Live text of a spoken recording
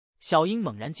小樱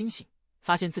猛然惊醒，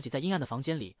发现自己在阴暗的房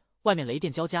间里，外面雷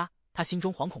电交加，她心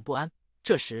中惶恐不安。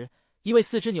这时，一位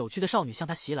四肢扭曲的少女向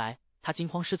她袭来，她惊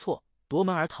慌失措，夺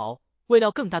门而逃。未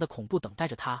料更大的恐怖等待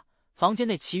着她，房间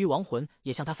内其余亡魂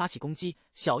也向她发起攻击。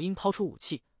小樱抛出武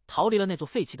器，逃离了那座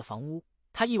废弃的房屋。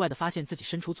她意外地发现自己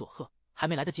身处佐贺，还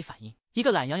没来得及反应，一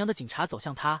个懒洋洋的警察走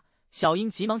向她。小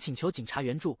樱急忙请求警察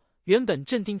援助。原本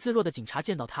镇定自若的警察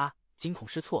见到她，惊恐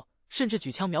失措，甚至举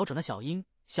枪瞄准了小樱。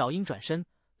小樱转身，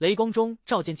雷光中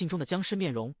照见镜中的僵尸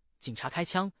面容。警察开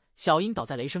枪，小樱倒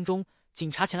在雷声中。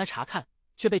警察前来查看，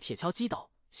却被铁锹击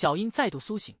倒。小樱再度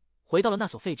苏醒，回到了那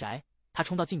所废宅。她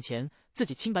冲到镜前，自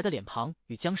己清白的脸庞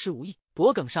与僵尸无异，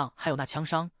脖颈上还有那枪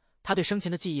伤。她对生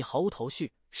前的记忆毫无头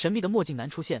绪。神秘的墨镜男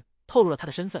出现，透露了他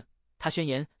的身份。他宣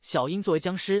言，小樱作为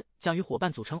僵尸，将与伙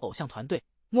伴组成偶像团队。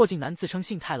墨镜男自称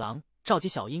信太郎，召集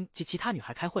小樱及其他女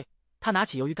孩开会。他拿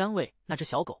起鱿鱼干喂那只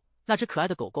小狗，那只可爱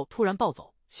的狗狗突然暴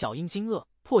走。小樱惊愕，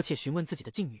迫切询问自己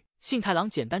的境遇。信太郎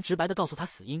简单直白地告诉他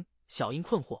死因。小樱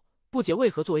困惑，不解为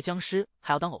何作为僵尸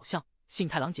还要当偶像。信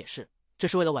太郎解释，这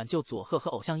是为了挽救佐贺和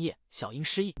偶像业。小樱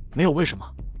失忆，没有为什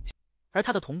么。而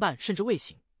他的同伴甚至未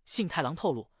醒。信太郎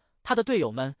透露，他的队友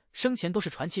们生前都是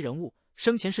传奇人物，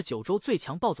生前是九州最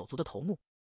强暴走族的头目。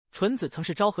纯子曾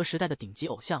是昭和时代的顶级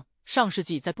偶像，上世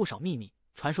纪在不少秘密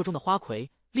传说中的花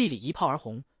魁莉莉一炮而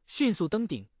红，迅速登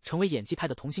顶，成为演技派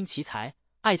的童星奇才。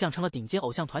爱将成了顶尖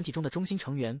偶像团体中的中心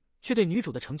成员，却对女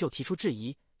主的成就提出质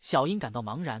疑。小樱感到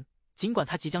茫然，尽管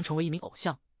她即将成为一名偶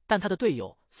像，但她的队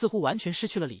友似乎完全失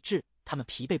去了理智，他们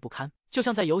疲惫不堪，就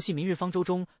像在游戏《明日方舟》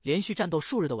中连续战斗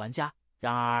数日的玩家。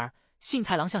然而，信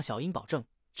太郎向小樱保证，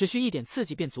只需一点刺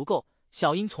激便足够。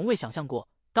小樱从未想象过，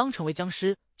刚成为僵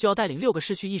尸就要带领6个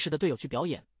失去意识的队友去表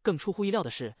演。更出乎意料的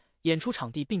是，演出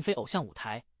场地并非偶像舞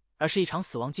台，而是一场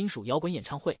死亡金属摇滚演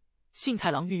唱会。信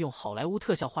太郎运用好莱坞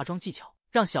特效化妆技巧，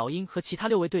让小樱和其他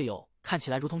6位队友看起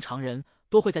来如同常人。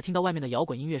多会在听到外面的摇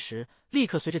滚音乐时，立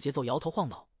刻随着节奏摇头晃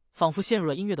脑，仿佛陷入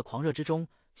了音乐的狂热之中。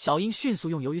小樱迅速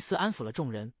用鱿鱼丝安抚了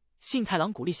众人。信太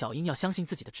郎鼓励小樱要相信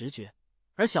自己的直觉，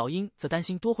而小樱则担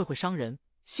心多会伤人。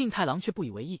信太郎却不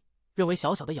以为意，认为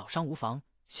小小的咬伤无妨。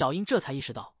小樱这才意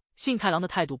识到，信太郎的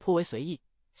态度颇为随意。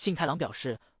信太郎表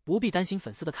示不必担心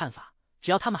粉丝的看法，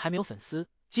只要他们还没有粉丝，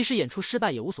即使演出失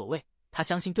败也无所谓。他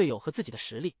相信队友和自己的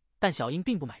实力，但小樱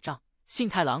并不买账。信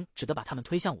太郎只得把他们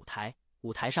推向舞台。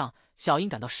舞台上，小樱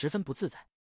感到十分不自在，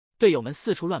队友们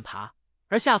四处乱爬，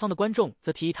而下方的观众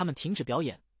则提议他们停止表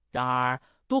演。然而，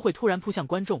多惠突然扑向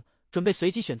观众，准备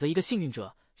随机选择一个幸运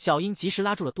者。小樱及时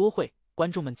拉住了多惠，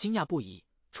观众们惊讶不已。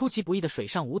出其不意的水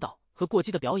上舞蹈和过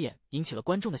激的表演引起了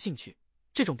观众的兴趣，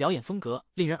这种表演风格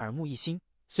令人耳目一新。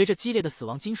随着激烈的死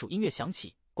亡金属音乐响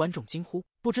起，观众惊呼，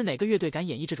不知哪个乐队敢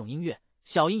演绎这种音乐。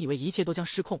小樱以为一切都将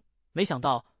失控，没想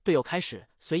到队友开始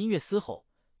随音乐嘶吼，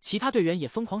其他队员也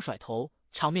疯狂甩头，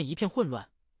场面一片混乱。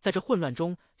在这混乱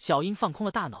中，小樱放空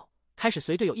了大脑，开始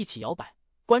随队友一起摇摆。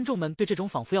观众们对这种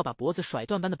仿佛要把脖子甩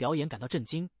断般的表演感到震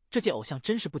惊，这届偶像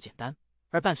真是不简单。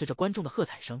而伴随着观众的喝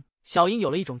彩声，小樱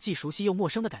有了一种既熟悉又陌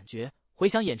生的感觉。回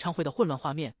想演唱会的混乱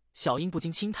画面，小樱不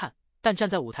禁轻叹，但站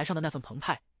在舞台上的那份澎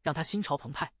湃让她心潮澎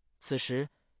湃。此时，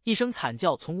一声惨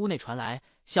叫从屋内传来，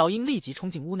小樱立即冲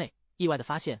进屋内，意外地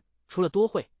发现除了多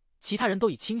惠，其他人都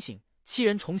已清醒。7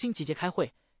人重新集结开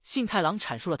会，信太郎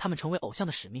阐述了他们成为偶像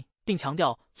的使命，并强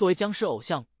调作为僵尸偶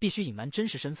像必须隐瞒真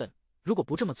实身份，如果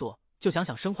不这么做，就想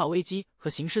想生化危机和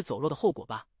行尸走肉的后果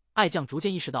吧。爱将逐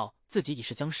渐意识到自己已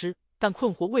是僵尸，但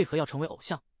困惑为何要成为偶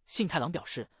像。信太郎表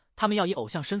示他们要以偶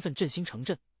像身份振兴城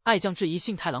镇。爱将质疑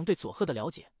信太郎对佐贺的了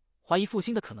解，怀疑复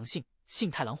兴的可能性。信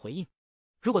太郎回应，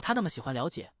如果他那么喜欢了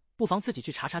解，不妨自己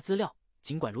去查查资料。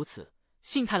尽管如此，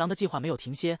信太郎的计划没有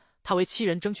停歇，他为7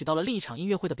人争取到了另一场音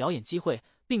乐会的表演机会，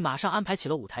并马上安排起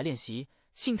了舞台练习。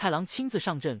信太郎亲自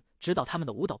上阵指导他们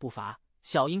的舞蹈步伐。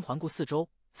小樱环顾四周，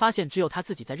发现只有他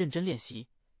自己在认真练习，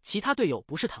其他队友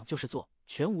不是躺就是坐，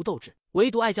全无斗志，唯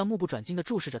独爱将目不转睛地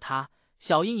注视着他。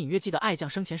小樱隐约记得爱将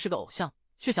生前是个偶像，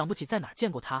却想不起在哪儿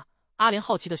见过他。阿莲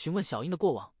好奇地询问小樱的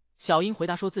过往，小樱回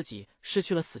答说自己失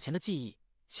去了死前的记忆。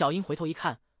小樱回头一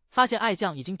看，发现爱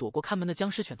将已经躲过看门的僵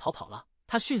尸犬逃跑了。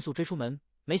他迅速追出门，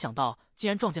没想到竟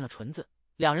然撞见了纯子，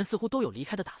两人似乎都有离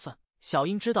开的打算。小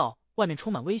樱知道外面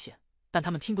充满危险，但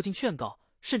他们听不进劝告，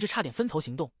甚至差点分头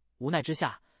行动。无奈之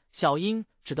下，小樱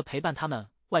只得陪伴他们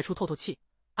外出透透气。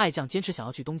爱将坚持想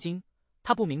要去东京，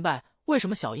他不明白为什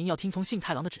么小樱要听从信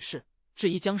太郎的指示，质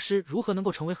疑僵尸如何能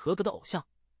够成为合格的偶像，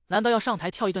难道要上台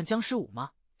跳一段僵尸舞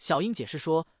吗？小樱解释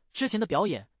说，之前的表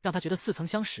演让他觉得似曾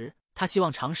相识，他希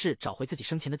望尝试找回自己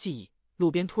生前的记忆。路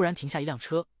边突然停下一辆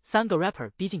车，3个 rapper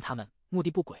逼近他们，目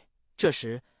的不轨。这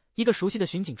时，一个熟悉的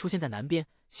巡警出现在南边，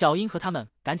小樱和他们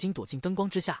赶紧躲进灯光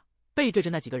之下，背对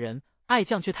着那几个人。爱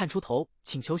酱却探出头，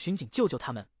请求巡警救救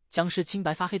他们。僵尸青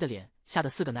白发黑的脸吓得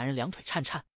4个男人两腿颤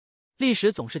颤。历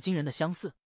史总是惊人的相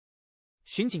似。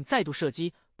巡警再度射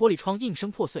击，玻璃窗应声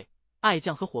破碎。爱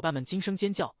酱和伙伴们惊声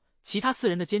尖叫，其他4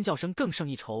人的尖叫声更胜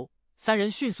一筹。3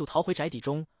人迅速逃回宅邸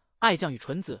中。爱酱与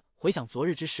纯子回想昨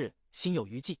日之事，心有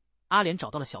余悸。阿莲找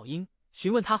到了小樱，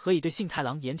询问他何以对幸太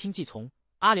郎言听计从。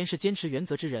阿莲是坚持原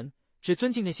则之人，只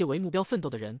尊敬那些为目标奋斗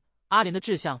的人。阿莲的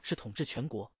志向是统治全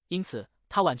国，因此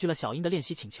他婉拒了小樱的练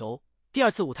习请求。第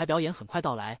2次舞台表演很快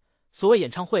到来。所谓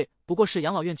演唱会不过是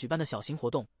养老院举办的小型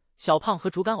活动。小胖和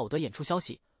竹竿偶得演出消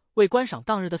息，为观赏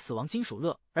当日的死亡金属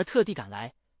乐而特地赶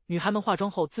来。女孩们化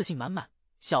妆后自信满满，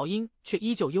小樱却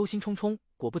依旧忧心忡忡。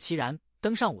果不其然，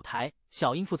登上舞台，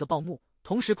小樱负责报幕，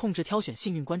同时控制挑选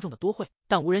幸运观众的多会，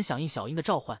但无人响应小樱的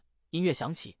召唤。音乐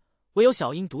响起，唯有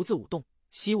小樱独自舞动，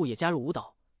西雾也加入舞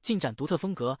蹈，进展独特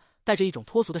风格，带着一种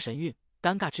脱俗的神韵，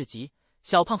尴尬至极。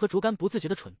小胖和竹竿不自觉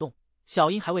的蠢动，小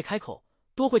樱还未开口，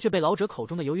多会却被老者口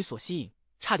中的鱿鱼所吸引，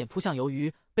差点扑向鱿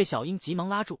鱼，被小樱急忙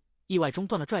拉住，意外中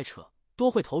断了拽扯，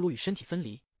多会头颅与身体分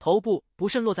离，头部不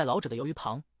慎落在老者的鱿鱼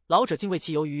旁，老者竟为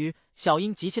其鱿鱼。小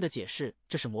樱急切的解释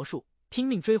这是魔术，拼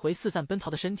命追回四散奔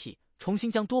逃的身体，重新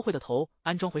将多会的头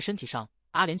安装回身体上。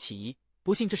阿莲起疑，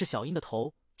不信这是小樱的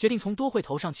头，决定从多会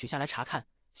头上取下来查看。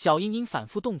小樱因反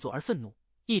复动作而愤怒，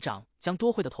一掌将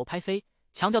多会的头拍飞，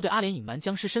强调对阿莲隐瞒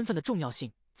僵尸身份的重要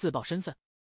性，自曝身份。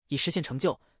以实现成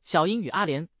就，小樱与阿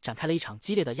莲展开了一场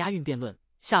激烈的押韵辩论，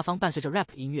下方伴随着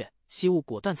rap 音乐，西雾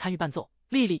果断参与伴奏，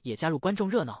莉莉也加入观众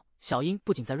热闹。小樱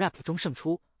不仅在 rap 中胜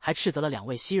出，还斥责了2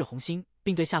位昔日红星，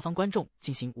并对下方观众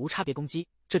进行无差别攻击，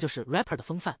这就是 rapper 的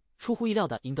风范。出乎意料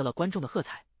的赢得了观众的喝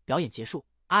彩。表演结束，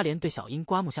阿莲对小樱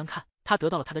刮目相看，他得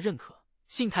到了他的认可。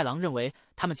幸太郎认为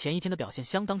他们前一天的表现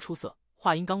相当出色，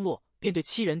话音刚落，便对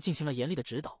7人进行了严厉的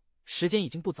指导。时间已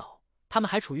经不早，他们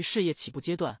还处于事业起步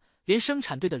阶段，连生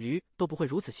产队的驴都不会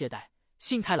如此懈怠。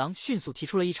幸太郎迅速提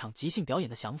出了一场即兴表演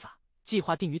的想法，计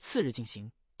划定于次日进行，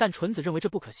但纯子认为这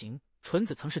不可行。纯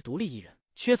子曾是独立艺人，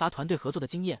缺乏团队合作的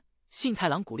经验。幸太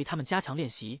郎鼓励他们加强练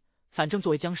习，反正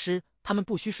作为僵尸，他们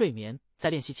不需睡眠。在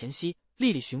练习前夕，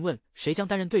莉莉询问谁将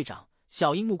担任队长，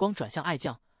小樱目光转向爱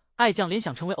酱，爱酱连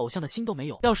想成为偶像的心都没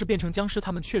有，要是变成僵尸，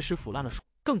他们确实腐烂了树，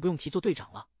更不用提做队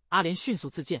长了。阿莲迅速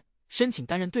自荐，申请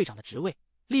担任队长的职位。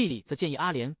莉莉则建议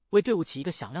阿莲为队伍起一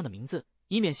个响亮的名字，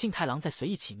以免幸太郎再随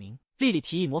意起名。莉莉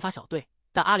提议魔法小队，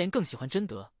但阿莲更喜欢贞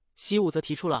德。西武则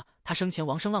提出了他生前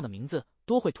王声浪的名字。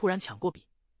多会突然抢过笔，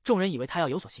众人以为他要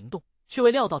有所行动，却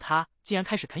未料到他竟然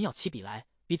开始啃咬起笔来，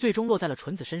笔最终落在了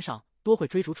纯子身上。多会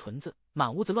追逐纯子，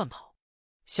满屋子乱跑。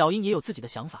小樱也有自己的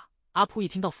想法。阿扑一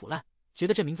听到腐烂，觉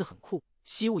得这名字很酷。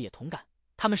西武也同感，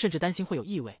他们甚至担心会有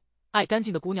异味。爱干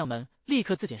净的姑娘们立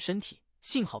刻自检身体，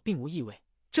幸好并无异味。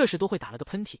这时多会打了个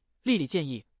喷嚏，莉莉建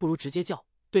议不如直接叫。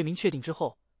队名确定之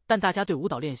后，但大家对舞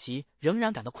蹈练习仍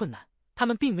然感到困难。他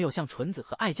们并没有像纯子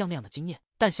和爱酱那样的经验，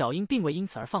但小樱并未因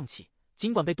此而放弃。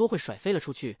尽管被多会甩飞了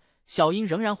出去，小樱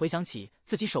仍然回想起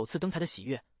自己首次登台的喜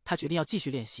悦，她决定要继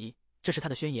续练习，这是她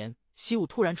的宣言。西武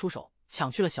突然出手，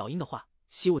抢去了小樱的话。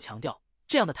西武强调，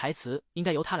这样的台词应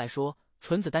该由他来说。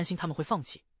纯子担心他们会放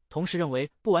弃，同时认为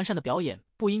不完善的表演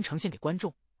不应呈现给观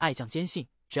众。爱酱坚信，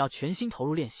只要全心投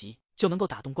入练习，就能够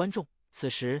打动观众。此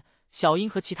时，小樱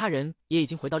和其他人也已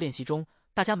经回到练习中，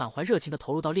大家满怀热情地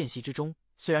投入到练习之中。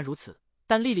虽然如此，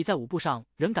但莉莉在舞步上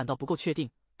仍感到不够确定。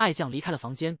爱酱离开了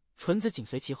房间，纯子紧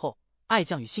随其后。爱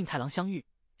酱与幸太郎相遇，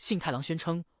幸太郎宣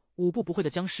称舞步不会的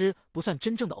僵尸不算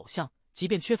真正的偶像，即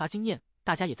便缺乏经验，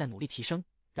大家也在努力提升。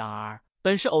然而，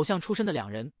本是偶像出身的2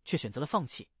人却选择了放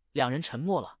弃。2人沉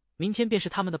默了。明天便是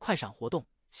他们的快闪活动。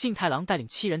幸太郎带领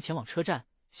7人前往车站，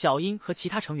小樱和其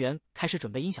他成员开始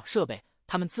准备音响设备。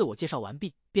他们自我介绍完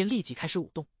毕，便立即开始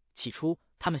舞动。起初，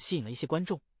他们吸引了一些观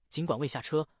众，尽管未下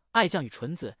车，爱酱与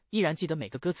纯子依然记得每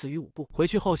个歌词与舞步。回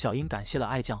去后，小樱感谢了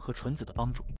爱酱和纯子的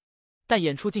帮助。但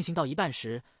演出进行到一半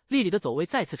时，莉莉的走位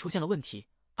再次出现了问题。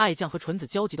爱酱和纯子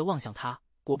焦急地望向她，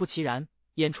果不其然，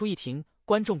演出一停，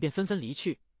观众便纷纷离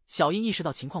去。小樱意识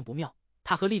到情况不妙，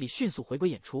她和莉莉迅速回归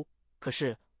演出，可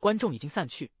是观众已经散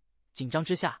去。紧张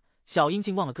之下，小樱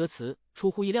竟忘了歌词。出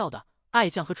乎意料的，爱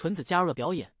酱和纯子加入了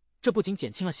表演，这不仅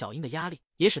减轻了小樱的压力，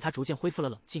也使她逐渐恢复了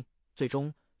冷静。最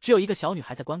终，只有一个小女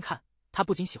孩在观看，她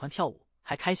不仅喜欢跳舞，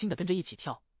还开心地跟着一起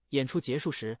跳。演出结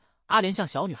束时，阿莲向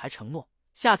小女孩承诺，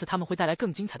下次他们会带来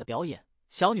更精彩的表演。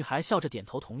小女孩笑着点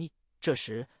头同意。这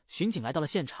时，巡警来到了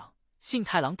现场，幸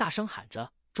太郎大声喊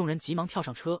着，众人急忙跳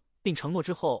上车，并承诺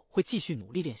之后会继续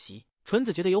努力练习。纯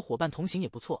子觉得有伙伴同行也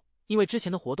不错，因为之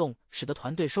前的活动使得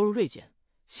团队收入锐减。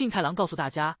幸太郎告诉大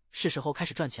家，是时候开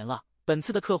始赚钱了。本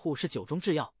次的客户是酒中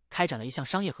制药，开展了一项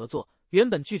商业合作，原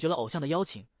本拒绝了偶像的邀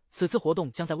请。此次活动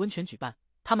将在温泉举办，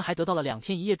他们还得到了2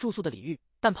天1夜住宿的礼遇，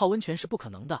但泡温泉是不可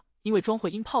能的，因为妆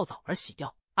会因泡澡而洗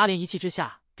掉。阿莲一气之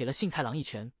下给了信太郎一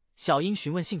拳。小樱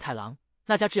询问信太郎，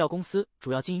那家制药公司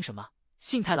主要经营什么？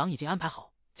信太郎已经安排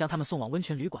好，将他们送往温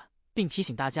泉旅馆，并提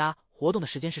醒大家活动的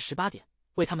时间是18点，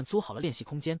为他们租好了练习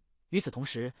空间。与此同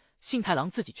时，信太郎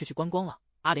自己却去观光了。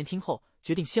阿莲听后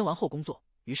决定先完后工作，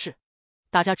于是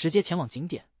大家直接前往景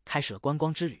点，开始了观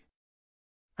光之旅。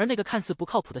而那个看似不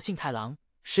靠谱的信太郎，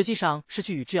实际上是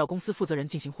去与制药公司负责人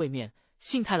进行会面。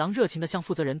信太郎热情地向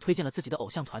负责人推荐了自己的偶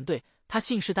像团队，他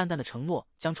信誓旦旦地承诺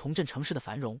将重振城市的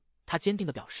繁荣。他坚定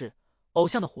地表示，偶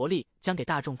像的活力将给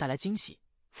大众带来惊喜。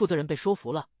负责人被说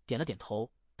服了，点了点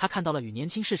头。他看到了与年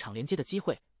轻市场连接的机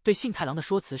会，对信太郎的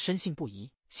说辞深信不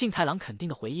疑。信太郎肯定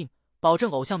地回应，保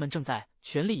证偶像们正在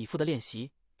全力以赴地练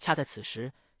习。恰在此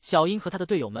时，小樱和他的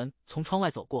队友们从窗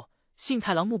外走过，信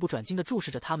太郎目不转睛地注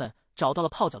视着他们，找到了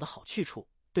泡脚的好去处。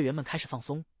队员们开始放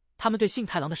松，他们对信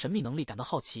太郎的神秘能力感到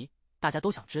好奇，大家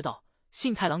都想知道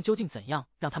信太郎究竟怎样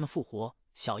让他们复活。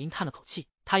小樱叹了口气，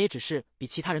他也只是比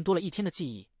其他人多了1天的记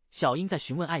忆。小樱在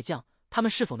询问爱将，他们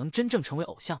是否能真正成为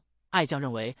偶像。爱将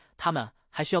认为他们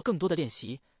还需要更多的练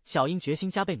习，小樱决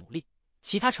心加倍努力。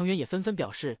其他成员也纷纷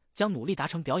表示将努力达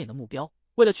成表演的目标。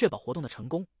为了确保活动的成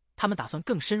功，他们打算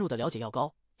更深入地了解药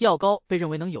膏。药膏被认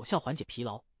为能有效缓解疲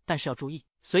劳，但是要注意，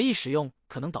随意使用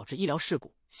可能导致医疗事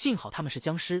故。幸好他们是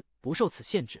僵尸，不受此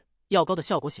限制。药膏的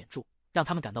效果显著，让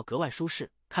他们感到格外舒适。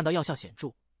看到药效显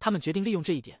著，他们决定利用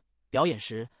这一点。表演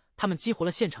时，他们激活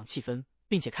了现场气氛，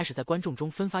并且开始在观众中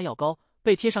分发药膏。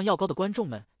被贴上药膏的观众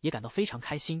们也感到非常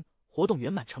开心。活动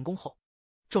圆满成功后，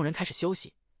众人开始休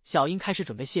息。小樱开始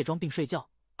准备卸妆并睡觉。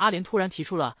阿莲突然提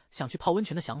出了想去泡温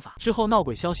泉的想法。之后闹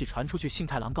鬼消息传出去，信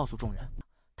太郎告诉众人，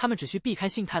他们只需避开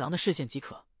信太郎的视线即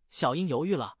可。小樱犹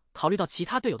豫了，考虑到其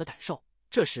他队友的感受。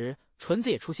这时纯子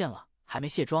也出现了，还没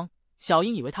卸妆。小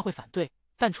樱以为他会反对，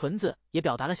但纯子也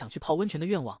表达了想去泡温泉的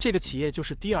愿望。这个企业就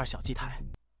是第2小祭台。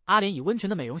阿莲以温泉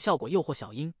的美容效果诱惑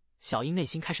小樱，小樱内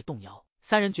心开始动摇。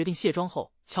3人决定卸妆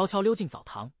后悄悄溜进澡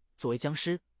堂。作为僵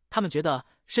尸，他们觉得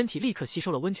身体立刻吸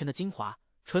收了温泉的精华。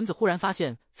纯子忽然发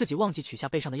现自己忘记取下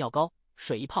背上的药膏，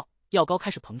水一泡，药膏开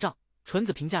始膨胀。纯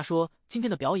子评价说，今天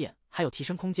的表演还有提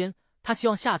升空间，他希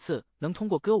望下次能通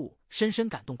过歌舞深深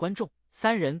感动观众。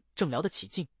3人正聊得起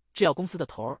劲，制药公司的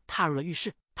头儿踏入了浴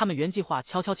室。他们原计划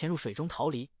悄悄潜入水中逃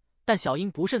离，但小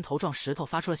樱不慎头撞石头，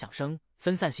发出了响声，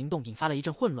分散行动引发了一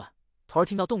阵混乱。头儿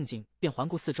听到动静便环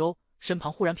顾四周，身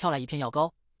旁忽然飘来一片药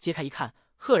膏，揭开一看，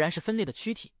赫然是分裂的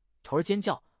躯体。头儿尖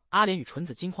叫，阿莲与纯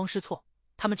子惊慌失措。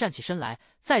他们站起身来，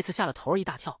再次吓了头儿一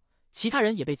大跳。其他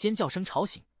人也被尖叫声吵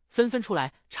醒，纷纷出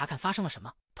来查看发生了什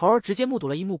么。头儿直接目睹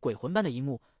了一幕鬼魂般的一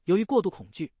幕，由于过度恐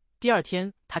惧，第2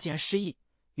天他竟然失忆，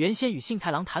原先与信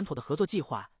太郎谈妥的合作计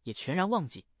划也全然忘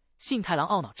记。信太郎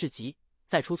懊恼至极，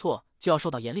再出错就要受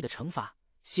到严厉的惩罚。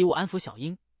希吾安抚小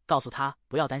樱，告诉他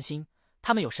不要担心，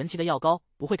他们有神奇的药膏，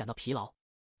不会感到疲劳。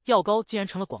药膏竟然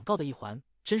成了广告的一环，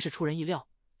真是出人意料。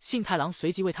信太郎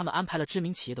随即为他们安排了知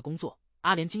名企业的工作。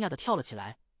阿莲惊讶地跳了起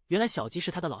来，原来小鸡是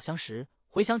他的老相识。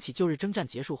回想起旧日征战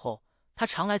结束后，他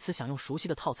常来此享用熟悉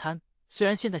的套餐，虽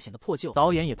然现在显得破旧，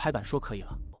导演也拍板说可以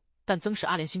了，但曾是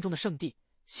阿莲心中的圣地。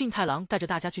信太郎带着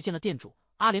大家去见了店主，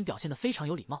阿莲表现得非常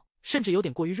有礼貌，甚至有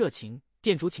点过于热情。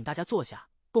店主请大家坐下，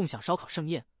共享烧烤盛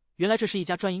宴。原来这是一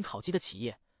家专营烤鸡的企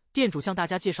业。店主向大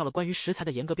家介绍了关于食材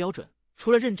的严格标准，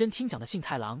除了认真听讲的信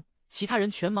太郎，其他人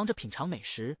全忙着品尝美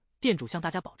食。店主向大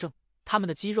家保证，他们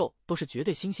的鸡肉都是绝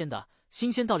对新鲜的，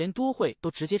新鲜到连多惠都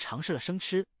直接尝试了生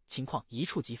吃，情况一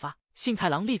触即发。信太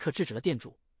郎立刻制止了店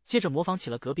主，接着模仿起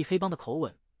了隔壁黑帮的口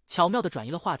吻，巧妙地转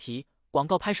移了话题。广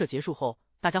告拍摄结束后，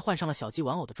大家换上了小鸡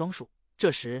玩偶的装束。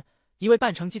这时，一位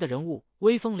扮成鸡的人物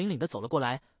威风凛凛地走了过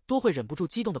来，多惠忍不住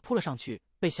激动地扑了上去，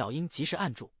被小樱及时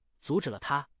按住，阻止了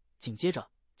他。紧接着，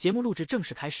节目录制正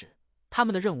式开始，他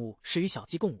们的任务是与小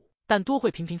鸡共舞，但多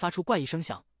惠频频发出怪异声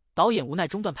响，导演无奈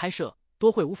中断拍摄，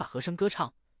多惠无法和声歌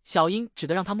唱，小樱只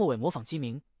得让他末尾模仿鸡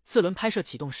鸣。次轮拍摄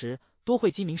启动时，多惠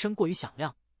鸡鸣声过于响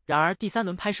亮，然而第3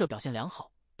轮拍摄表现良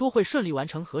好，多惠顺利完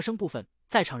成和声部分，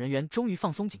在场人员终于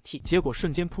放松警惕，结果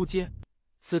瞬间扑街。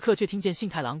此刻却听见信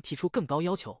太郎提出更高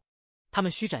要求，他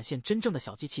们需展现真正的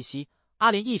小鸡气息。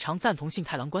阿莲异常赞同信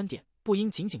太郎观点，不应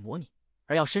仅仅模拟，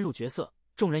而要深入角色。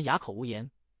众人哑口无言。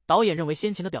导演认为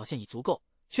先前的表现已足够，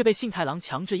却被信太郎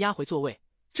强制压回座位。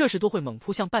这时多惠猛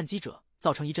扑向扳机者，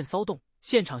造成一阵骚动，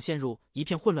现场陷入一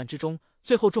片混乱之中。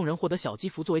最后众人获得小鸡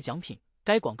服作为奖品。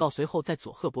该广告随后在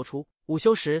佐贺播出。午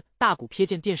休时，大谷瞥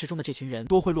见电视中的这群人，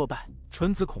多惠落败，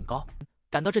纯子恐高，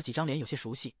感到这几张脸有些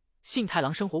熟悉。信太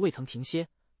郎生活未曾停歇，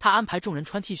他安排众人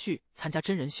穿 T 恤参加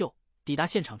真人秀。抵达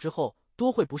现场之后，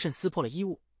多惠不慎撕破了衣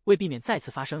物，为避免再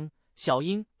次发生，小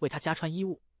樱为他加穿衣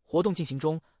物。活动进行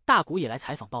中，大谷也来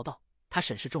采访报道。他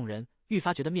审视众人，愈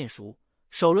发觉得面熟。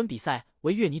首轮比赛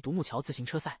为越泥独木桥自行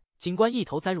车赛，警官一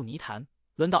头栽入泥潭。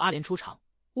轮到阿莲出场，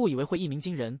误以为会一鸣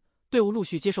惊人，队伍陆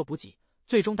续接受补给，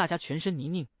最终大家全身泥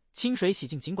泞，清水洗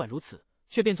净。尽管如此，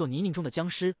却变作泥泞中的僵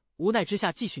尸。无奈之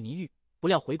下继续泥浴。不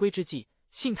料回归之际，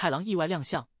幸太郎意外亮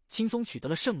相，轻松取得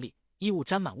了胜利。衣物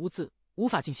沾满污渍，无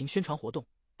法进行宣传活动。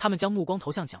他们将目光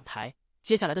投向讲台，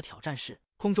接下来的挑战是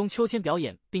空中秋千表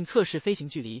演，并测试飞行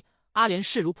距离。阿莲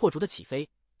势如破竹的起飞，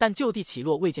但就地起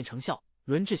落未见成效。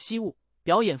轮至西雾，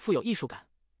表演富有艺术感，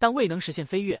但未能实现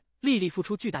飞跃。莉莉付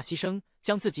出巨大牺牲，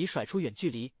将自己甩出远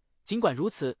距离。尽管如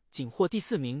此，仅获第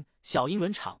4名。小樱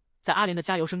轮场，在阿莲的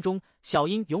加油声中，小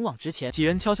樱勇往直前。几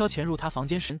人悄悄潜入她房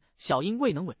间时，小樱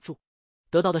未能稳住，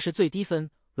得到的是最低分。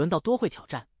轮到多惠挑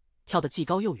战，跳得既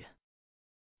高又远，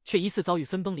却疑似遭遇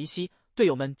分崩离析。队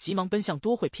友们急忙奔向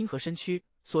多惠拼合身躯，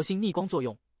所幸逆光作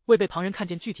用，未被旁人看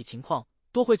见具体情况。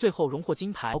多惠最后荣获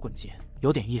金牌。摇滚节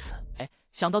有点意思。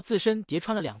想到自身叠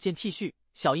穿了2件 T 恤，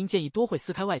小樱建议多惠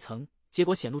撕开外层，结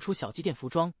果显露出小鸡店服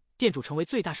装，店主成为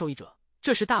最大受益者。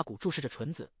这时大谷注视着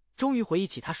纯子，终于回忆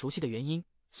起他熟悉的原因，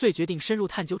遂决定深入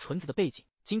探究纯子的背景。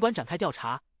尽管展开调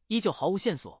查，依旧毫无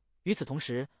线索。与此同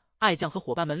时，爱酱和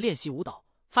伙伴们练习舞蹈，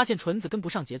发现纯子跟不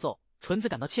上节奏，纯子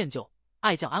感到歉疚，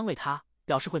爱酱安慰他，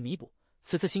表示会弥补。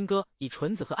此次新歌以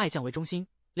纯子和爱酱为中心，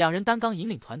两人担纲引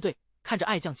领团队。看着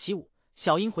爱酱起舞，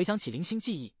小樱回想起零星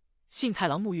记忆。幸太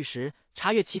郎沐浴时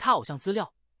查阅其他偶像资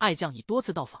料，爱酱已多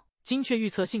次到访，精确预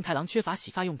测幸太郎缺乏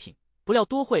洗发用品。不料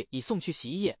多惠已送去洗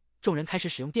衣液，众人开始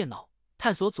使用电脑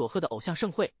探索佐贺的偶像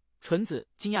盛会。纯子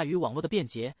惊讶于网络的便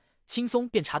捷，轻松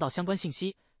便查到相关信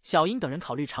息。小樱等人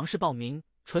考虑尝试报名，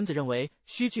纯子认为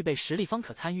需具备实力方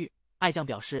可参与，爱酱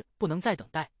表示不能再等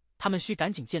待，他们需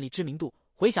赶紧建立知名度。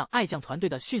回想爱酱团队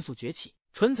的迅速崛起，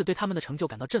纯子对他们的成就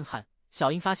感到震撼。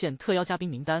小樱发现特邀嘉宾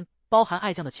名单包含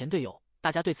爱酱的前队友，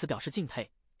大家对此表示敬佩。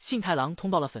幸太郎通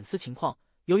报了粉丝情况，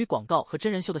由于广告和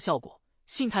真人秀的效果，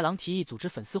幸太郎提议组织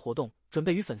粉丝活动，准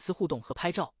备与粉丝互动和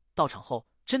拍照。到场后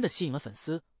真的吸引了粉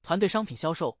丝，团队商品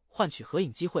销售换取合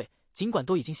影机会，尽管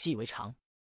都已经习以为常。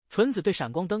纯子对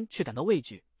闪光灯却感到畏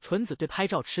惧，纯子对拍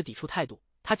照持抵触态度，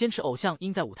他坚持偶像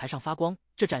应在舞台上发光，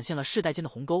这展现了世代间的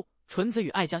鸿沟。纯子与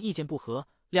爱酱意见不合，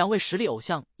两位实力偶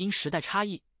像因时代差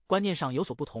异观念上有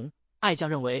所不同。爱酱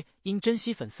认为应珍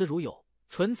惜粉丝如友，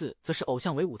纯子则是偶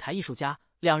像为舞台艺术家，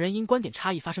两人因观点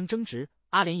差异发生争执。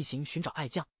阿莲一行寻找爱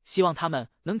酱，希望他们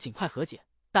能尽快和解，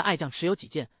但爱酱持有己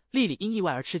见。莉莉因意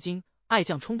外而吃惊，爱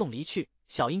酱冲动离去，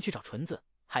小樱去找纯子。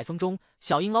海风中，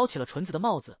小樱捞起了纯子的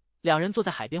帽子，两人坐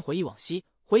在海边回忆往昔，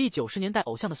回忆90年代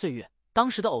偶像的岁月。当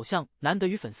时的偶像难得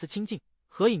与粉丝亲近，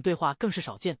合影对话更是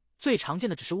少见，最常见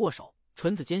的只是握手。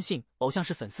纯子坚信偶像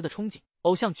是粉丝的憧憬，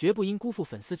偶像绝不应辜负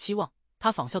粉丝期望，他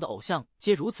仿效的偶像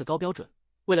皆如此高标准。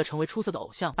为了成为出色的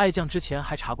偶像，爱酱之前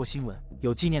还查过新闻，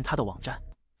有纪念他的网站。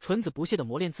纯子不懈地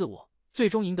磨练自我，最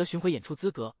终赢得巡回演出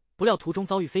资格。不料途中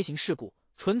遭遇飞行事故，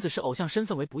纯子视偶像身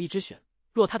份为不义之选，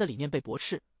若他的理念被驳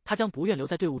斥，他将不愿留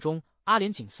在队伍中。阿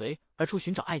莲紧随而出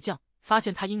寻找爱酱，发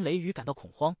现他因雷雨感到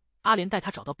恐慌。阿莲带他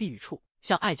找到避雨处，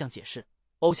向爱酱解释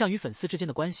偶像与粉丝之间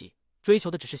的关系，追求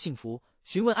的只是幸福。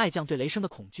询问爱酱对雷声的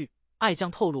恐惧，爱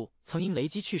酱透露曾因雷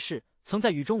击去世，曾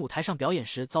在雨中舞台上表演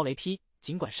时遭雷劈，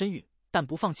尽管身陨，但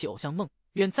不放弃偶像梦，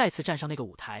愿再次站上那个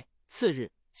舞台。次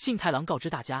日，幸太郎告知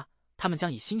大家，他们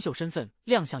将以新秀身份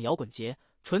亮相摇滚节。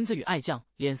纯子与爱酱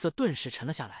脸色顿时沉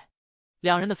了下来，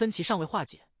两人的分歧尚未化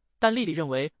解，但莉莉认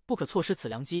为不可错失此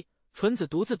良机。纯子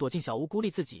独自躲进小屋孤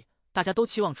立自己，大家都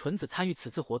期望纯子参与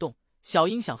此次活动。小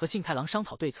樱想和幸太郎商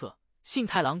讨对策，幸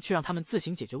太郎却让他们自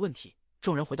行解决问题。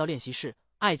众人回到练习室，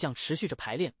爱酱持续着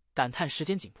排练，感叹时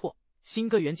间紧迫。新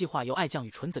歌原计划由爱酱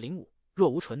与纯子领舞，若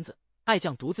无纯子，爱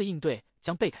酱独自应对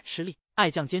将倍感吃力。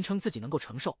爱酱坚称自己能够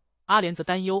承受，阿莲则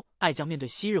担忧爱酱面对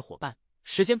昔日伙伴，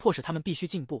时间迫使他们必须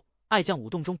进步。爱酱舞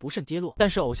动中不慎跌落，但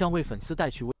是偶像为粉丝带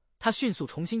去他迅速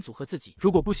重新组合自己，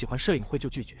如果不喜欢摄影会就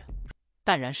拒绝。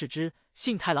淡然视之，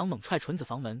幸太郎猛踹纯子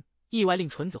房门，意外令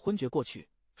纯子昏厥过去。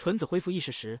纯子恢复意识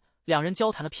时，两人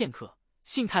交谈了片刻。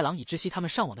幸太郎已知悉他们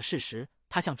上网的事实，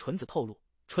他向纯子透露，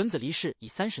纯子离世已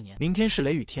30年，明天是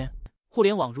雷雨天。互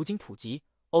联网如今普及，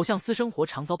偶像私生活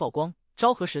常遭曝光，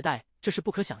昭和时代这是不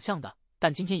可想象的，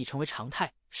但今天已成为常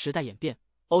态。时代演变，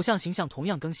偶像形象同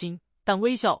样更新，但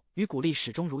微笑与鼓励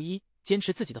始终如一，坚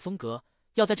持自己的风格。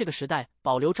要在这个时代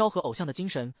保留昭和偶像的精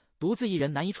神，独自一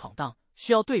人难以闯荡，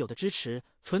需要队友的支持。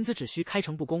纯子只需开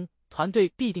诚布公，团队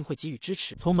必定会给予支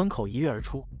持。从门口一跃而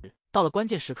出，到了关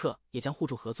键时刻也将互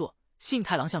助合作。幸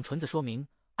太郎向纯子说明，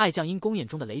爱酱因公演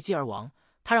中的雷击而亡，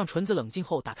他让纯子冷静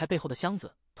后打开背后的箱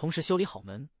子，同时修理好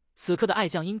门。此刻的爱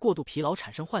酱因过度疲劳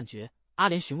产生幻觉，阿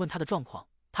莲询问他的状况，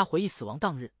他回忆死亡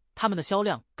当日他们的销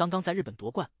量刚刚在日本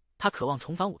夺冠，他渴望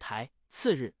重返舞台。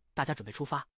次日，大家准备出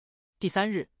发。第3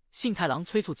日，信太郎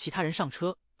催促其他人上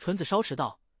车，纯子稍迟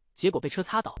到，结果被车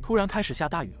擦倒。突然开始下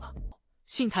大雨了，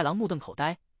信太郎目瞪口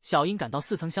呆。小樱赶到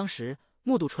似曾相识，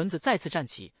目睹纯子再次站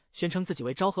起，宣称自己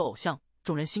为昭和偶像，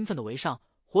众人兴奋地围上。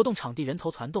活动场地人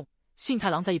头攒动，信太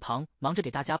郎在一旁忙着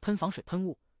给大家喷防水喷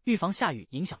雾，预防下雨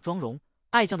影响妆容。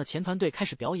爱酱的前团队开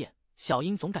始表演，小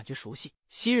樱总感觉熟悉。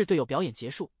昔日队友表演结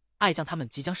束，爱酱他们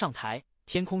即将上台，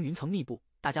天空云层密布，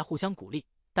大家互相鼓励。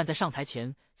但在上台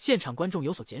前，现场观众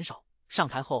有所减少。上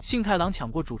台后，信太郎抢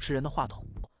过主持人的话筒，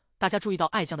大家注意到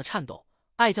爱酱的颤抖，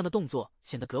爱酱的动作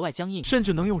显得格外僵硬，甚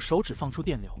至能用手指放出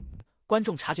电流。观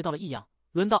众察觉到了异样，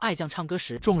轮到爱酱唱歌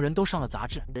时，众人都上了杂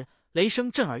志，雷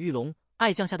声震耳欲聋，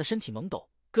爱酱吓得身体猛抖，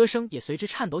歌声也随之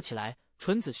颤抖起来。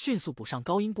纯子迅速补上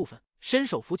高音部分，伸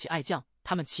手扶起爱酱，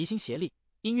他们齐心协力，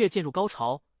音乐渐入高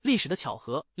潮。历史的巧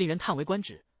合令人叹为观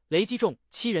止，雷击中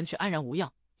7人却安然无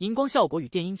恙，荧光效果与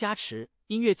电音加持，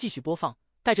音乐继续播放，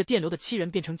带着电流的7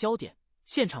人变成焦点。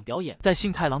现场表演在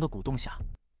信太郎的鼓动下，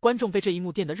观众被这一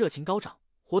幕电得热情高涨。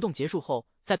活动结束后，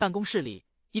在办公室里，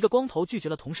一个光头拒绝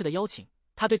了同事的邀请，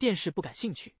他对电视不感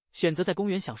兴趣，选择在公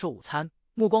园享受午餐。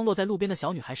目光落在路边的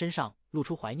小女孩身上，露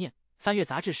出怀念。翻阅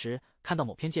杂志时，看到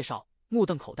某篇介绍，目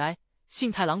瞪口呆。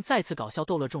信太郎再次搞笑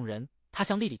逗乐众人，他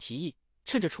向莉莉提议，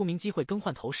趁着出名机会更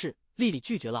换头饰，莉莉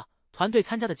拒绝了。团队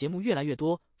参加的节目越来越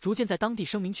多，逐渐在当地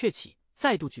声名鹊起，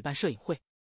再度举办摄影会。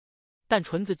但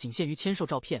纯子仅限于签售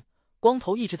照片，光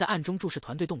头一直在暗中注视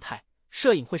团队动态。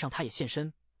摄影会上他也现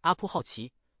身，阿扑好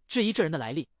奇，质疑这人的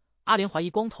来历。阿莲怀疑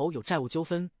光头有债务纠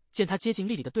纷，见他接近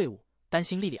莉莉的队伍，担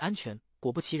心莉莉安全。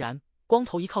果不其然，光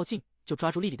头一靠近就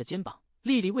抓住莉莉的肩膀，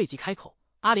莉莉未及开口，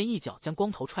阿莲一脚将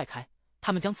光头踹开。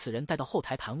他们将此人带到后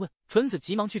台盘问，纯子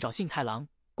急忙去找信太郎。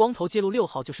光头揭露6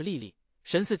号就是莉莉，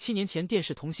神似7年前电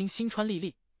视童星新川莉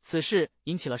莉。此事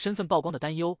引起了身份曝光的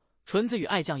担忧，纯子与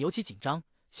爱酱尤其紧张。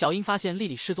小樱发现莉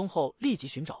莉失踪后立即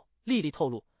寻找，莉莉透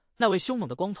露那位凶猛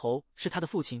的光头是她的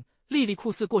父亲。莉莉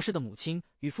酷似过世的母亲，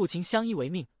与父亲相依为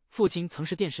命，父亲曾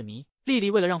是电视迷。莉莉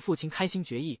为了让父亲开心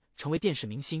决意成为电视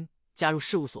明星，加入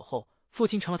事务所后，父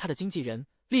亲成了她的经纪人。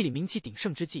莉莉名气鼎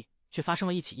盛之际，却发生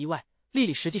了一起意外。莉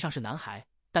莉实际上是男孩，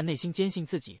但内心坚信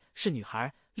自己是女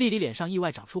孩。莉莉脸上意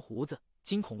外长出胡子，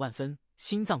惊恐万分，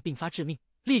心脏病发致命。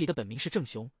莉莉的本名是正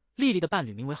雄，莉莉的伴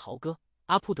侣名为豪哥。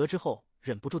阿扑得知后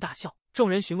忍不住大笑。众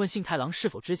人询问信太郎是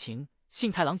否知情，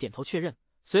信太郎点头确认，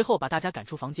随后把大家赶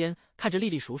出房间。看着莉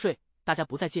莉熟睡，大家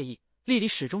不再介意，莉莉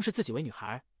始终视自己为女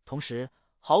孩。同时，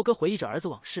豪哥回忆着儿子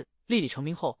往事。莉莉成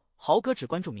名后，豪哥只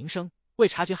关注名声，未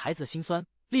察觉孩子的辛酸。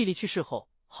莉莉去世后，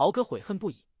豪哥悔恨不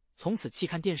已，从此弃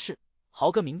看电视。豪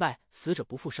哥明白死者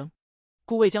不复生，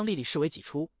故未将莉莉视为己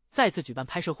出。再次举办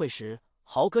拍摄会时，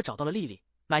豪哥找到了莉莉，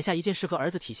买下一件适合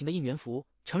儿子体型的应援服，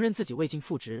承认自己未尽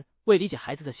父职，未理解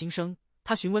孩子的心声。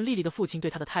他询问莉莉的父亲对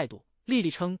她的态度，莉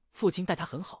莉称父亲待她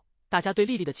很好。大家对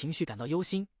莉莉的情绪感到忧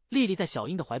心，莉莉在小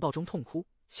樱的怀抱中痛哭。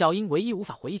小樱唯一无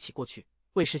法回忆起过去，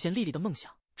为实现莉莉的梦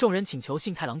想，众人请求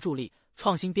信太郎助力，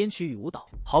创新编曲与舞蹈。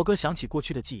豪哥想起过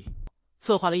去的记忆，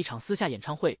策划了一场私下演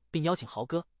唱会，并邀请豪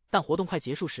哥。但活动快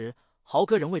结束时，豪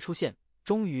哥仍未出现。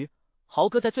终于，豪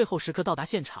哥在最后时刻到达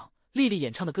现场。莉莉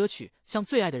演唱的歌曲向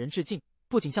最爱的人致敬，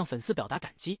不仅向粉丝表达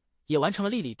感激，也完成了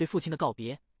莉莉对父亲的告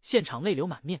别。现场泪流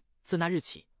满面。自那日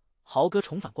起，豪哥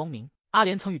重返光明。阿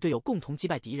莲曾与队友共同击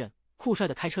败敌人，酷帅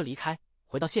的开车离开。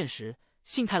回到现实，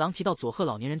信太郎提到佐贺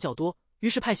老年人较多，于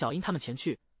是派小樱他们前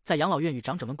去，在养老院与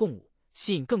长者们共舞，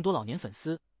吸引更多老年粉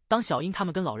丝。当小樱他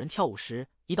们跟老人跳舞时，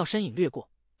一道身影掠过，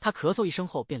他咳嗽一声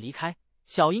后便离开。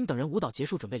小樱等人舞蹈结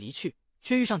束准备离去，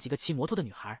却遇上几个骑摩托的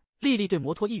女孩。莉莉对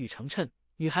摩托一语成谶，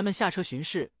女孩们下车巡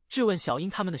视，质问小樱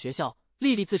他们的学校。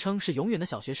莉莉自称是永远的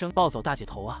小学生，暴走大姐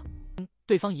头啊！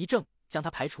对方一怔，将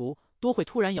她排除。多会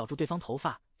突然咬住对方头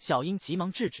发，小樱急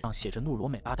忙制止。上写着怒罗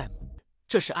美八代目。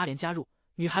这时阿莲加入，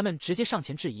女孩们直接上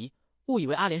前质疑，误以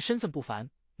为阿莲身份不凡。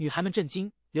女孩们震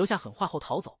惊，留下狠话后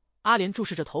逃走。阿莲注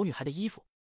视着头女孩的衣服，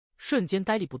瞬间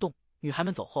呆立不动。女孩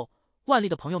们走后，万丽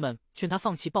的朋友们劝她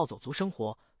放弃暴走族生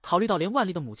活，考虑到连万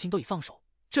丽的母亲都已放手。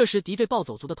这时敌对暴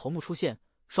走族的头目出现，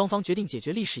双方决定解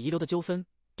决历史遗留的纠纷。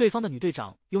对方的女队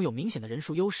长拥有明显的人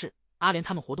数优势。阿莲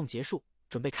他们活动结束，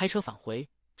准备开车返回，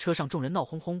车上众人闹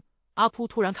哄哄。阿扑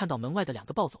突然看到门外的2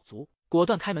个暴走族，果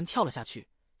断开门跳了下去。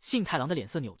信太郎的脸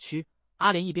色扭曲，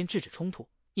阿莲一边制止冲突，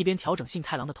一边调整信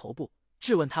太郎的头部，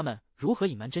质问他们如何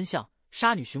隐瞒真相。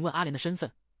杀女询问阿莲的身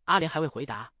份，阿莲还未回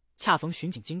答，恰逢巡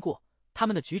警经过，他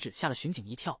们的举止吓了巡警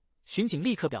一跳。巡警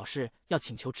立刻表示要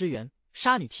请求支援，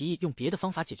杀女提议用别的方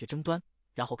法解决争端，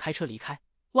然后开车离开。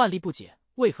万丽不解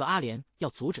为何阿莲要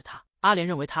阻止他，阿莲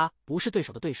认为他不是对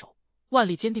手的对手。万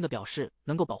丽坚定地表示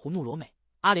能够保护怒罗美。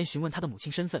阿莲询问他的母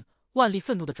亲身份，万历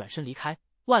愤怒地转身离开。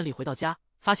万历回到家，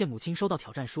发现母亲收到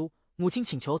挑战书，母亲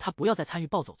请求他不要再参与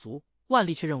暴走族，万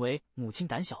历却认为母亲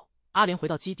胆小。阿莲回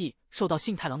到基地，受到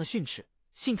信太郎的训斥，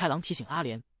信太郎提醒阿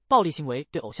莲，暴力行为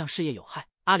对偶像事业有害，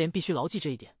阿莲必须牢记这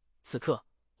一点。此刻，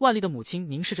万历的母亲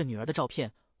凝视着女儿的照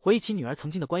片，回忆起女儿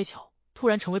曾经的乖巧，突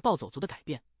然成为暴走族的改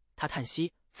变。她叹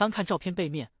息，翻看照片背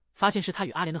面，发现是她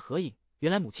与阿莲的合影。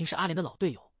原来母亲是阿莲的老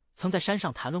队友，曾在山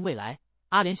上谈论未来。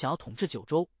阿莲想要统治九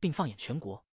州并放眼全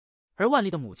国，而万历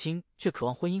的母亲却渴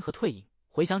望婚姻和退隐。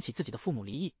回想起自己的父母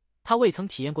离异，她未曾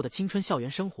体验过的青春校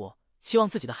园生活，期望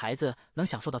自己的孩子能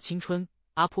享受到青春。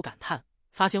阿普感叹，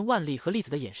发现万历和栗子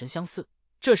的眼神相似。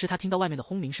这时他听到外面的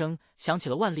轰鸣声，想起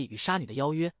了万历与杀女的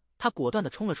邀约，他果断地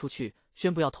冲了出去，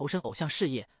宣布要投身偶像事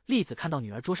业。栗子看到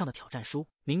女儿桌上的挑战书，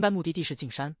明白目的地是进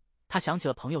山，他想起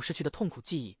了朋友失去的痛苦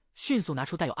记忆，迅速拿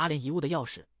出带有阿莲遗物的钥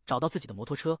匙，找到自己的摩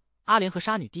托车。阿莲和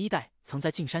杀女第一代曾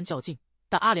在进山较劲，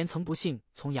但阿莲曾不幸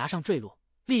从崖上坠落。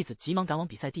栗子急忙赶往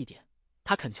比赛地点，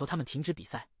他恳求他们停止比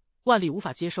赛。万历无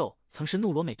法接受曾是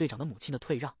怒罗美队长的母亲的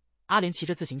退让。阿莲骑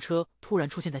着自行车突然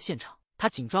出现在现场，他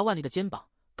紧抓万历的肩膀，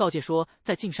告诫说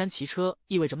在进山骑车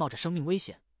意味着冒着生命危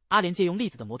险。阿莲借用栗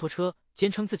子的摩托车，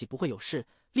坚称自己不会有事。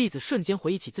栗子瞬间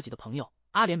回忆起自己的朋友，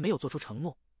阿莲没有做出承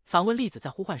诺，反问栗子在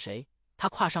呼唤谁。他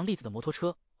跨上栗子的摩托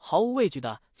车，毫无畏惧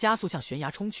地加速向悬崖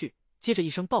冲去。接着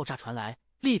一声爆炸传来，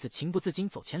栗子情不自禁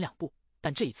走前2步，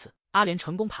但这一次阿莲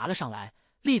成功爬了上来。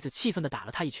栗子气愤地打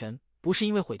了他一拳，不是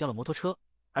因为毁掉了摩托车，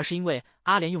而是因为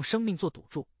阿莲用生命做赌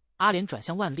注。阿莲转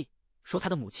向万历，说他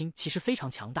的母亲其实非常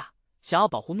强大，想要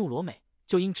保护怒罗美，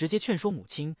就应直接劝说母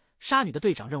亲。杀女的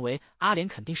队长认为阿莲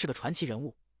肯定是个传奇人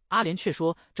物，阿莲却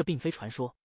说这并非传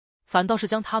说，反倒是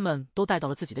将他们都带到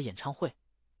了自己的演唱会，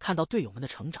看到队友们的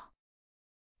成长。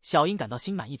小樱感到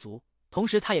心满意足，同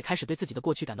时他也开始对自己的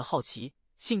过去感到好奇。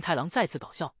信太郎再次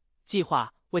搞笑，计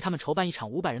划为他们筹办一场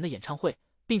500人的演唱会，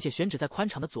并且选址在宽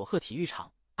敞的佐贺体育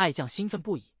场。爱将兴奋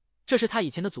不已，这是他以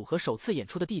前的组合首次演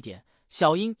出的地点。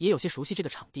小樱也有些熟悉这个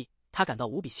场地，他感到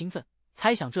无比兴奋，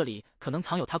猜想这里可能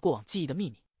藏有他过往记忆的秘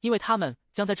密，因为他们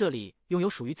将在这里拥有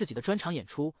属于自己的专场演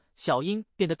出。小樱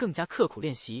变得更加刻苦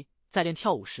练习，在练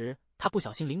跳舞时，他不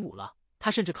小心领舞了。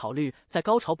他甚至考虑在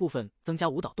高潮部分增加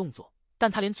舞蹈动作，但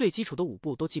他连最基础的舞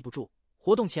步都记不住。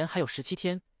活动前还有17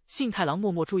天，信太郎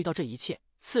默默注意到这一切。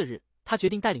次日，他决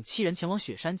定带领7人前往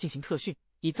雪山进行特训，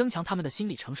以增强他们的心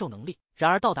理承受能力。然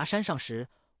而到达山上时，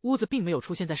屋子并没有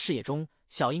出现在视野中，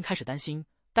小樱开始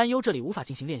担忧这里无法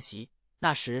进行练习。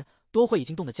那时多惠已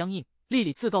经冻得僵硬，莉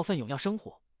莉自告奋勇要生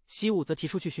火，西武则提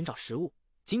出去寻找食物。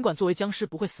尽管作为僵尸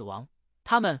不会死亡，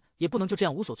他们也不能就这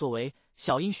样无所作为。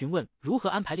小樱询问如何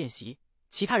安排练习，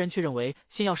其他人却认为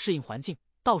先要适应环境。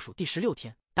倒数第16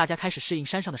天，大家开始适应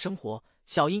山上的生活，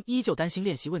小樱依旧担心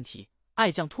练习问题。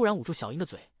爱将突然捂住小樱的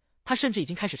嘴，他甚至已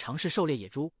经开始尝试狩猎野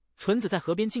猪。纯子在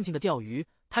河边静静的钓鱼，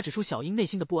他指出小樱内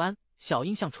心的不安。小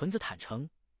樱向纯子坦诚，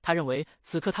他认为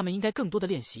此刻他们应该更多的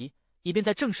练习，以便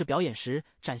在正式表演时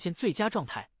展现最佳状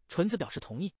态。纯子表示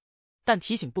同意，但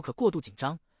提醒不可过度紧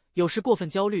张，有时过分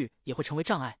焦虑也会成为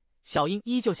障碍。小樱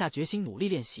依旧下决心努力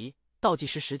练习。倒计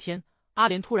时10天，阿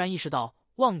莲突然意识到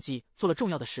忘记做了重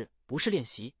要的事，不是练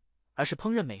习，而是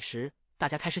烹饪美食。大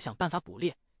家开始想办法捕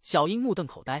猎。小樱目瞪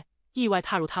口呆，意外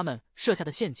踏入他们设下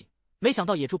的陷阱，没想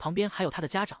到野猪旁边还有他的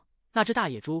家长。那只大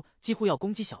野猪几乎要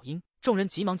攻击小樱，众人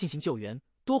急忙进行救援。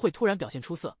多惠突然表现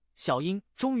出色，小樱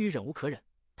终于忍无可忍。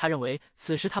他认为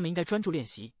此时他们应该专注练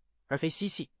习，而非嬉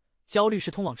戏。焦虑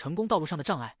是通往成功道路上的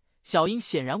障碍，小樱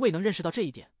显然未能认识到这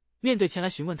一点。面对前来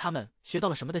询问他们学到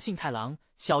了什么的信太郎，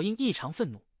小樱异常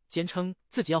愤怒，坚称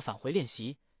自己要返回练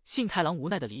习。信太郎无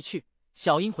奈的离去。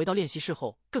小樱回到练习室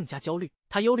后更加焦虑，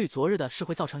他忧虑昨日的事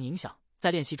会造成影响，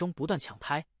在练习中不断抢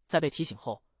拍，在被提醒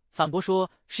后反驳说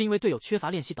是因为队友缺乏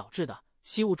练习导致的。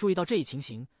西武注意到这一情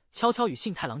形，悄悄与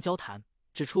信太郎交谈，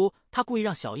指出他故意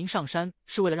让小樱上山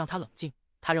是为了让他冷静。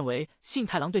他认为信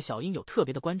太郎对小樱有特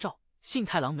别的关照。信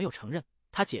太郎没有承认，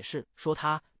他解释说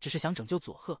他只是想拯救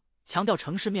佐贺，强调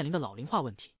城市面临的老龄化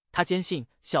问题，他坚信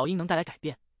小樱能带来改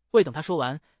变。未等他说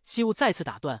完，西武再次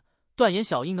打断，断言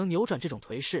小樱能扭转这种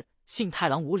颓势。信太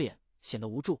郎捂脸，显得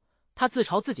无助，他自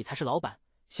嘲自己才是老板。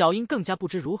小樱更加不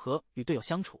知如何与队友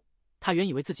相处，他原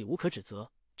以为自己无可指责，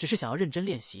只是想要认真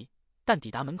练习，但抵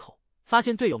达门口发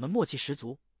现队友们默契十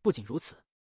足。不仅如此，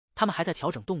他们还在调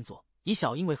整动作，以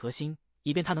小樱为核心，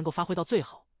以便他能够发挥到最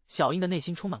好。小樱的内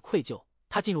心充满愧疚，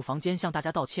他进入房间向大家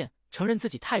道歉，承认自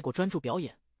己太过专注表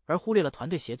演，而忽略了团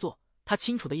队协作。他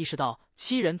清楚地意识到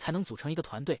7人才能组成一个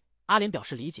团队。阿莲表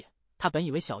示理解，他本以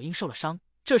为小樱受了伤。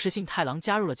这时信太郎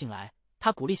加入了进来，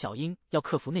他鼓励小樱要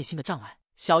克服内心的障碍。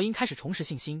小樱开始重拾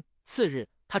信心。次日，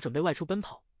他准备外出奔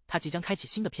跑，他即将开启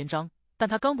新的篇章，但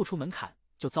他刚步出门槛，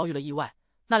就遭遇了意外。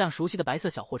那辆熟悉的白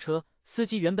色小货车，司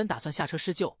机原本打算下车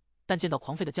施救，但见到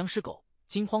狂吠的僵尸狗，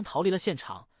惊慌逃离了现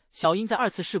场。小樱在2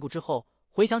次事故之后，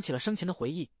回想起了生前的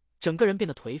回忆，整个人变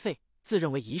得颓废，自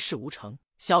认为一事无成。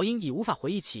小樱已无法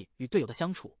回忆起与队友的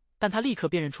相处，但她立刻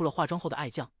辨认出了化妆后的爱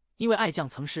酱，因为爱酱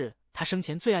曾是她生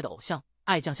前最爱的偶像。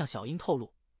爱酱向小樱透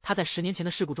露，她在10年前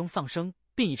的事故中丧生，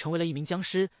并已成为了一名僵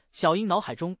尸。小樱脑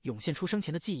海中涌现出生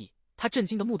前的记忆，她震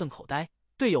惊得目瞪口呆。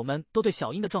队友们都对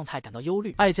小樱的状态感到忧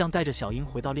虑。爱酱带着小樱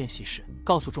回到练习室，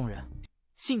告诉众人，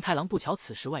信太郎不巧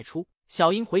此时外出。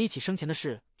小樱回忆起生前的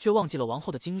事，却忘记了王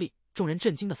后的经历。众人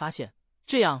震惊地发现，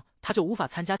这样他就无法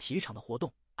参加体育场的活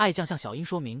动。爱酱向小樱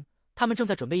说明，他们正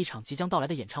在准备一场即将到来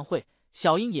的演唱会，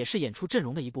小樱也是演出阵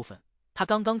容的一部分。他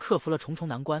刚刚克服了重重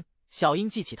难关。小樱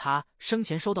记起他生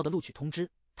前收到的录取通知，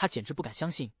他简直不敢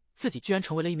相信自己居然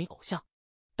成为了一名偶像。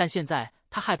但现在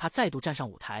他害怕再度站上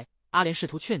舞台。阿莲试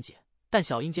图劝解，但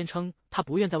小樱坚称她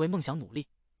不愿再为梦想努力。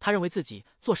她认为自己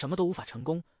做什么都无法成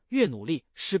功，越努力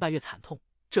失败越惨痛。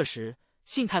这时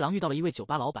信太郎遇到了一位酒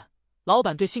吧老板，老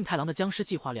板对信太郎的僵尸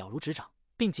计划了如指掌，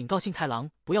并警告信太郎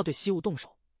不要对西雾动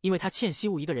手，因为他欠西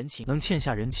雾一个人情。能欠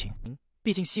下人情，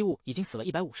毕竟西雾已经死了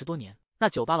150多年。那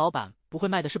酒吧老板不会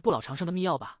卖的是不老长生的秘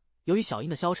药吧？由于小樱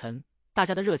的消沉，大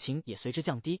家的热情也随之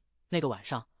降低。那个晚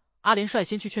上，阿莲率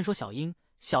先去劝说小樱，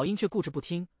小樱却固执不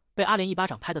听，被阿莲一巴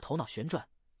掌拍得头脑旋转。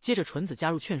接着纯子加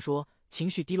入劝说，情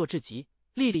绪低落至极，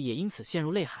丽丽也因此陷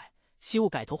入泪海。西雾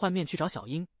改头换面去找小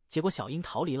樱，结果小樱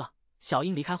逃离了。小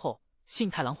樱离开后，信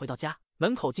太郎回到家，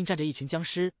门口竟站着一群僵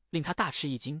尸，令他大吃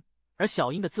一惊。而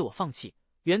小樱的自我放弃，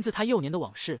源自他幼年的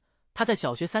往事。他在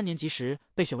小学3年级时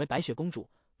被选为白雪公主，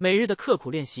每日的刻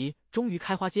苦练习终于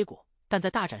开花结果，但在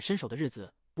大展身手的日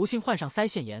子，不幸患上腮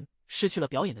腺炎，失去了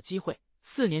表演的机会。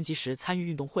4年级时参与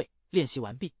运动会，练习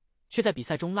完毕，却在比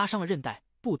赛中拉伤了韧带，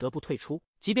不得不退出。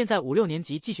即便在5、6年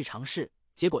级继续尝试，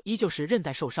结果依旧是韧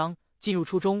带受伤。进入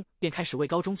初中便开始为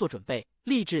高中做准备，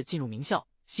立志进入名校，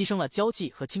牺牲了交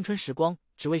际和青春时光，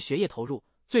只为学业投入，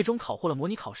最终考获了模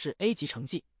拟考试 A 级成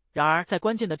绩。然而在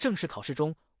关键的正式考试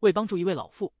中，为帮助一位老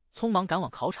妇，匆忙赶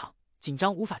往考场，紧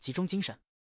张无法集中精神。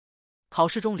考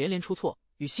试中连连出错，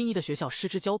与心仪的学校失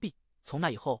之交臂。从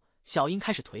那以后，小樱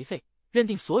开始颓废，认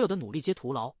定所有的努力皆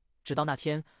徒劳。直到那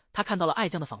天，他看到了爱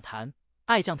酱的访谈，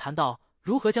爱酱谈到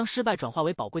如何将失败转化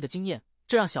为宝贵的经验，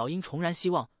这让小樱重燃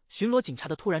希望。巡逻警察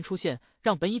的突然出现，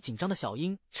让本已紧张的小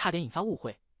樱差点引发误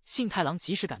会。信太郎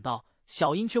及时赶到，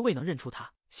小樱却未能认出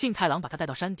他。信太郎把他带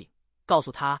到山顶，告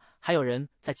诉他还有人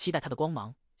在期待他的光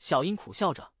芒。小樱苦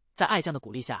笑着，在爱酱的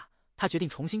鼓励下，他决定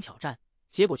重新挑战，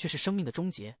结果却是生命的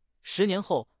终结。10年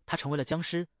后，他成为了僵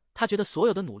尸。他觉得所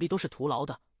有的努力都是徒劳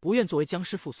的，不愿作为僵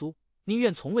尸复苏，宁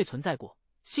愿从未存在过。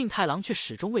信太郎却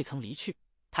始终未曾离去。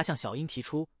他向小樱提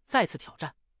出再次挑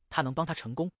战，他能帮他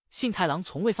成功。信太郎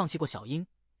从未放弃过小樱。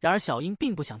然而小樱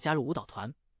并不想加入舞蹈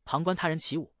团，旁观他人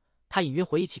起舞。他隐约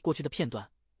回忆起过去的片段，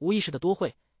无意识的多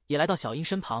会也来到小樱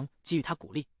身旁，给予他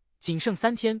鼓励。仅剩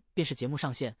3天便是节目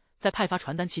上线，在派发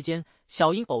传单期间，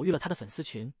小樱偶遇了他的粉丝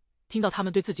群，听到他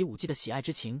们对自己舞技的喜爱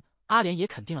之情，阿莲也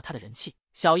肯定了他的人气。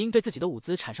小樱对自己的舞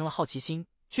姿产生了好奇心，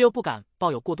却又不敢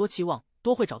抱有过多期望。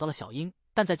多会找到了小樱，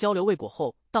但在交流未果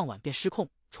后，当晚便失控，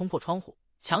冲破窗户，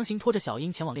强行拖着小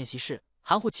樱前往练习室，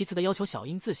含糊其辞地要求小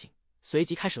樱自省，随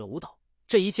即开始了舞蹈。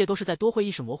这一切都是在多会意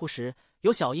识模糊时，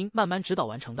由小樱慢慢指导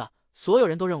完成的。所有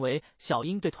人都认为小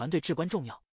樱对团队至关重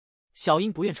要。小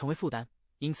樱不愿成为负担，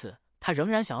因此他仍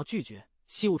然想要拒绝。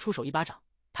西武出手一巴掌，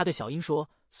他对小樱说，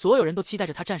所有人都期待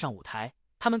着他站上舞台，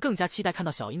他们更加期待看到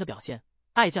小樱的表现。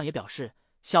爱酱也表示，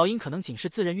小樱可能仅是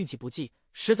自认运气不济，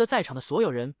实则在场的所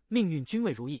有人命运均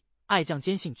未如意。爱酱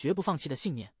坚信绝不放弃的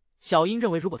信念。小樱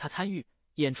认为如果他参与，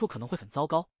演出可能会很糟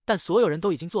糕，但所有人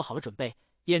都已经做好了准备。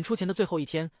演出前的最后一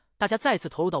天，大家再次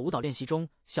投入到舞蹈练习中。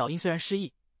小樱虽然失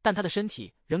忆，但她的身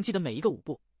体仍记得每一个舞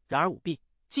步。然而舞毕，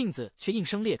镜子却应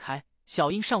声裂开。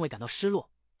小樱尚未感到失落，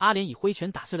阿莲已挥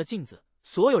拳打碎了镜子。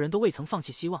所有人都未曾放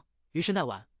弃希望。于是那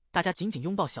晚，大家紧紧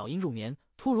拥抱小樱入眠。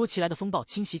突如其来的风暴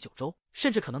侵袭九州，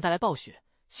甚至可能带来暴雪。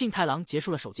信太郎结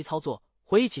束了手机操作，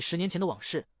回忆起10年前的往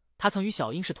事。他曾与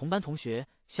小樱是同班同学，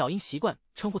小樱习惯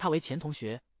称呼他为前同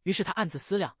学。于是他暗自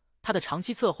思量，他的长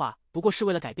期策划不过是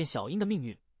为了改变小樱的命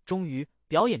运。终于，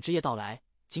表演之夜到来，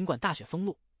尽管大雪封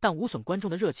路，但无损观众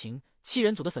的热情。7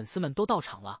人组的粉丝们都到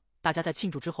场了，大家在庆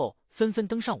祝之后纷纷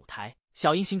登上舞台。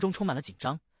小樱心中充满了紧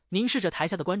张，凝视着台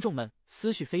下的观众们，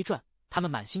思绪飞转，他们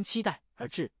满心期待而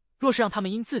至。若是让他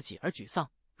们因自己而沮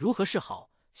丧，如何是好？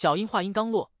小樱话音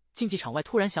刚落，竞技场外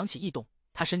突然响起异动，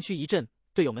他身躯一震，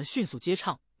队友们迅速接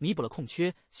唱，弥补了空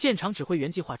缺。现场指挥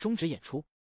原计划终止演出。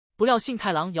不料信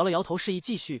太郎摇了摇头，示意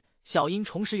继续。小樱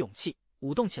重拾勇气，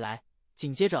舞动起来。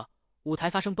紧接着，舞台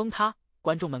发生崩塌，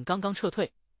观众们刚刚撤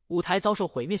退，舞台遭受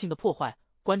毁灭性的破坏，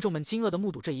观众们惊愕地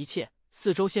目睹这一切，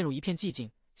四周陷入一片寂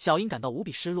静。小樱感到无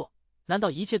比失落，难道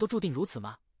一切都注定如此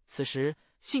吗？此时，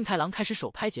幸太郎开始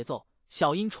手拍节奏，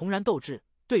小樱重燃斗志，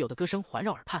队友的歌声环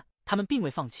绕耳畔，他们并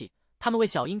未放弃，他们为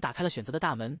小樱打开了选择的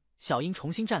大门。小樱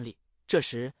重新站立，这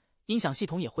时音响系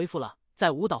统也恢复了，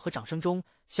在舞蹈和掌声中，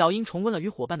小樱重温了与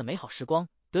伙伴的美好时光。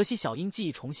得悉小樱记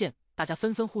忆重现，大家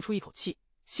纷纷呼出一口气。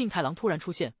幸太郎突然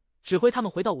出现，指挥他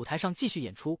们回到舞台上继续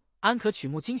演出。安可曲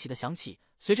目惊喜地响起，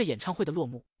随着演唱会的落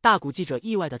幕，大谷记者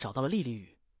意外地找到了莉莉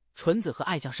与纯子和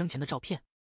爱酱生前的照片。